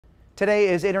Today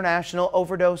is International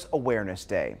Overdose Awareness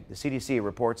Day. The CDC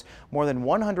reports more than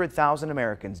 100,000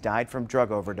 Americans died from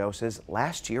drug overdoses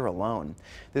last year alone.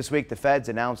 This week, the feds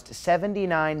announced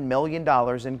 $79 million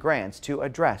in grants to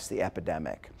address the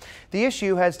epidemic. The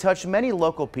issue has touched many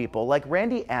local people like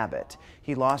Randy Abbott.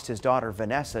 He lost his daughter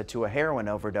Vanessa to a heroin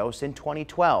overdose in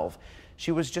 2012.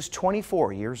 She was just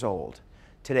 24 years old.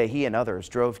 Today, he and others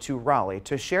drove to Raleigh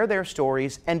to share their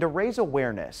stories and to raise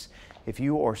awareness. If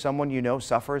you or someone you know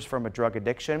suffers from a drug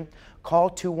addiction, call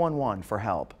 211 for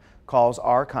help. Calls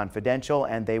are confidential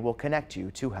and they will connect you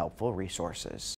to helpful resources.